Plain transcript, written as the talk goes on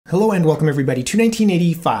Hello and welcome everybody to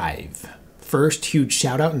 1985. First, huge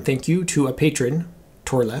shout out and thank you to a patron,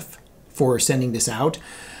 Torlef, for sending this out.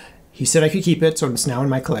 He said I could keep it, so it's now in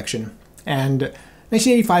my collection. And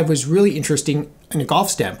 1985 was really interesting in a golf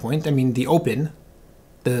standpoint. I mean, the Open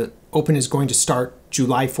is going to start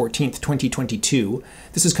July 14th, 2022.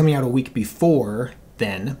 This is coming out a week before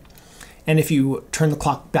then. And if you turn the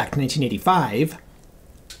clock back to 1985,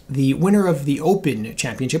 the winner of the Open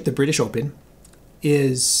Championship, the British Open,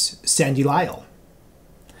 is Sandy Lyle.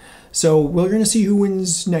 So we're going to see who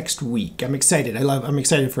wins next week. I'm excited. I'm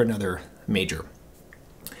excited for another major.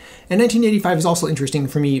 And 1985 is also interesting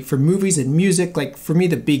for me for movies and music. Like for me,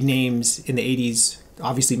 the big names in the 80s,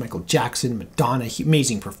 obviously Michael Jackson, Madonna,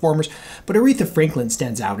 amazing performers. But Aretha Franklin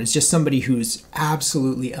stands out as just somebody who's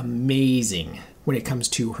absolutely amazing when it comes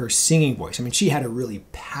to her singing voice. I mean, she had a really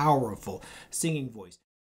powerful singing voice.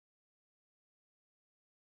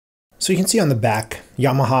 So you can see on the back,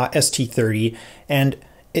 Yamaha ST30, and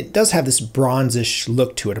it does have this bronzish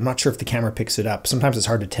look to it. I'm not sure if the camera picks it up. Sometimes it's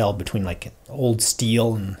hard to tell between like old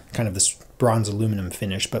steel and kind of this bronze aluminum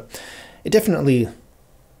finish, but it definitely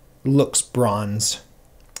looks bronze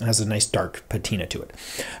and has a nice dark patina to it.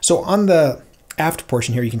 So on the aft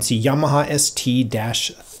portion here, you can see Yamaha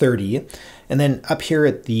ST-30, and then up here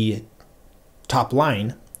at the top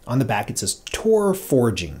line, on the back, it says Tor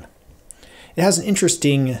Forging. It has an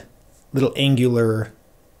interesting little angular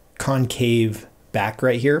concave back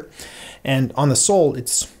right here, and on the sole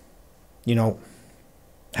it's, you know,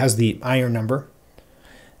 has the iron number,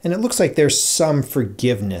 and it looks like there's some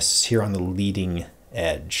forgiveness here on the leading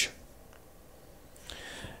edge.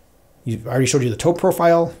 I've already showed you the toe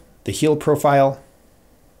profile, the heel profile,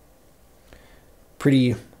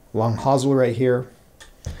 pretty long hosel right here.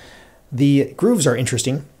 The grooves are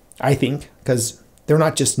interesting, I think, because they're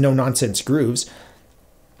not just no-nonsense grooves.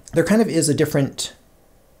 There kind of is a different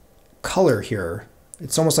color here.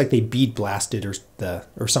 It's almost like they bead blasted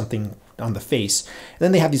or something on the face. And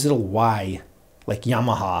then they have these little Y, like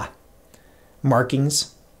Yamaha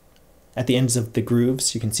markings at the ends of the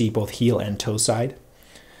grooves. You can see both heel and toe side.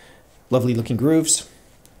 Lovely looking grooves,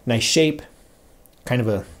 nice shape, kind of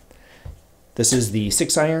a, this is the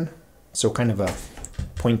 6-iron, so kind of a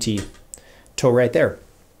pointy toe right there.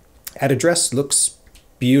 At address looks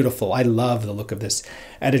beautiful. I love the look of this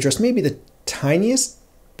at address. Maybe the tiniest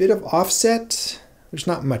bit of offset. There's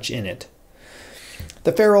not much in it.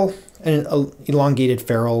 The ferrule, an elongated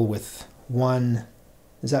ferrule with one,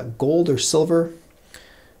 is that gold or silver?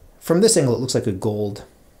 From this angle, it looks like a gold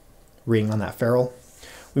ring on that ferrule.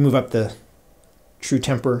 We move up the True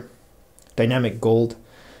Temper Dynamic Gold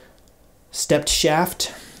stepped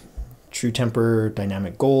shaft, True Temper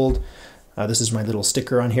Dynamic Gold. This is my little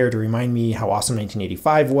sticker on here to remind me how awesome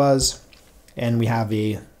 1985 was. And we have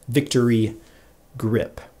a Victory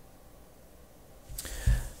grip.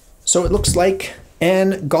 So it looks like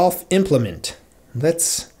an golf implement.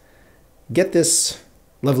 Let's get this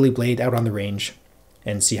lovely blade out on the range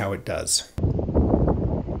and see how it does.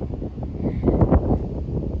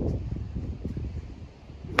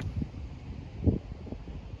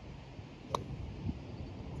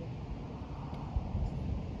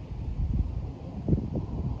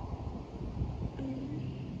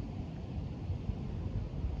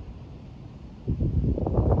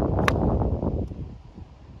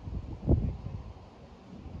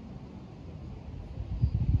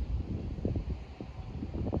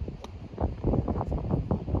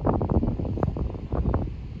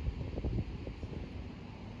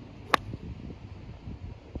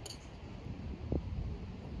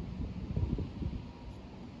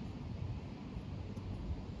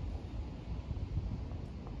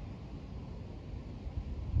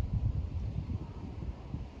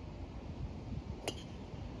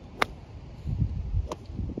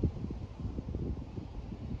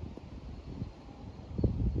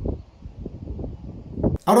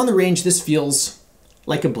 Out on the range, this feels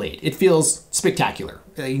like a blade. It feels spectacular,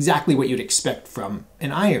 exactly what you'd expect from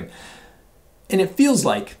an iron. And it feels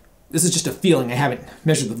like, this is just a feeling, I haven't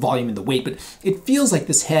measured the volume and the weight, but it feels like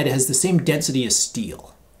this head has the same density as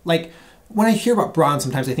steel. Like when I hear about bronze,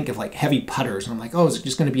 sometimes I think of like heavy putters, and I'm like, oh, is it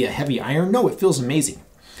just gonna be a heavy iron? No, it feels amazing.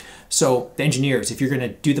 So the engineers, if you're gonna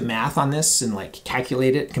do the math on this and like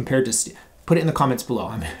calculate it compared to steel, put it in the comments below.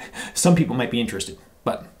 I mean, some people might be interested,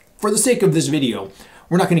 but for the sake of this video,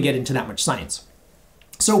 we're not going to get into that much science.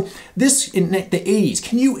 So this, in the 80s,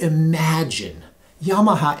 can you imagine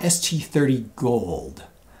Yamaha ST30 Gold?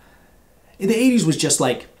 In the 80s was just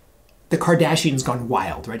like the Kardashians gone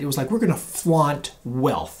wild, right? It was like, we're going to flaunt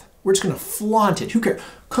wealth. We're just going to flaunt it. Who cares?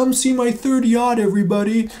 Come see my 30-aught,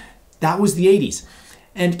 everybody. That was the 80s.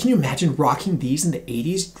 And can you imagine rocking these in the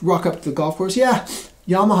 80s? Rock up to the golf course. Yeah,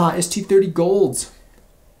 Yamaha ST30 Golds.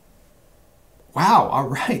 Wow, all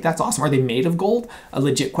right, that's awesome. Are they made of gold? A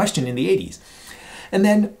legit question in the 80s. And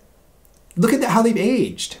then look at how they've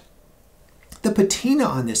aged. The patina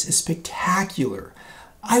on this is spectacular.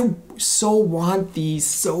 I so want these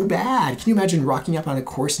so bad. Can you imagine rocking up on a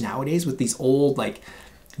course nowadays with these old like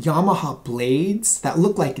Yamaha blades that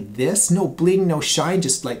look like this? No bling, no shine,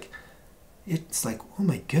 just like, it's like, oh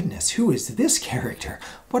my goodness, who is this character?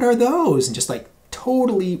 What are those? And just like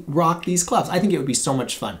totally rock these clubs. I think it would be so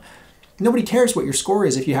much fun. Nobody cares what your score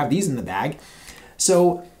is if you have these in the bag.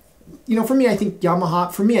 So, you know, for me, I think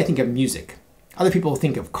Yamaha, for me, I think of music. Other people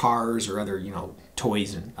think of cars or other, you know,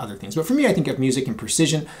 toys and other things. But for me, I think of music and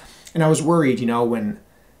precision. And I was worried, you know, when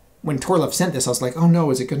Torlev sent this, I was like, oh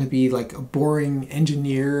no, is it going to be like a boring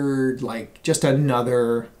engineered, like just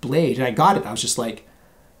another blade? And I got it. I was just like,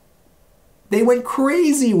 they went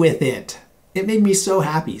crazy with it. It made me so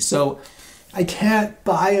happy. So I can't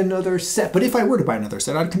buy another set, but if I were to buy another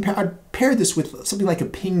set, I'd pair this with something like a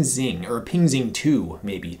Ping Zing or a Ping Zing 2,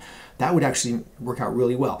 maybe. That would actually work out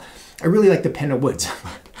really well. I really like the Penna Woods.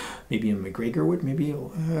 Maybe a McGregor wood, maybe,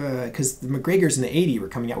 because the McGregors in the 80s were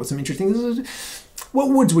coming out with some interesting things. What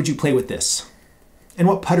woods would you play with this? And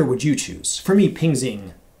what putter would you choose? For me, Ping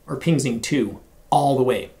Zing or Ping Zing 2 all the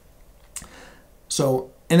way.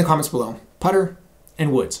 So in the comments below, putter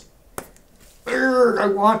and woods.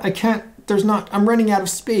 I'm running out of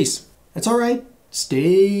space. That's all right.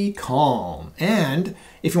 Stay calm. And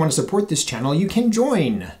if you want to support this channel, you can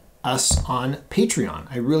join us on Patreon.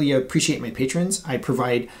 I really appreciate my patrons. I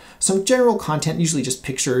provide some general content, usually just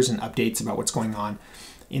pictures and updates about what's going on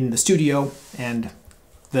in the studio and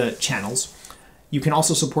the channels. You can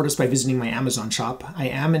also support us by visiting my Amazon shop. I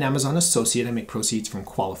am an Amazon associate. I make proceeds from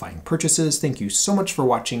qualifying purchases. Thank you so much for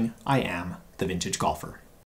watching. I am the Vintage Golfer.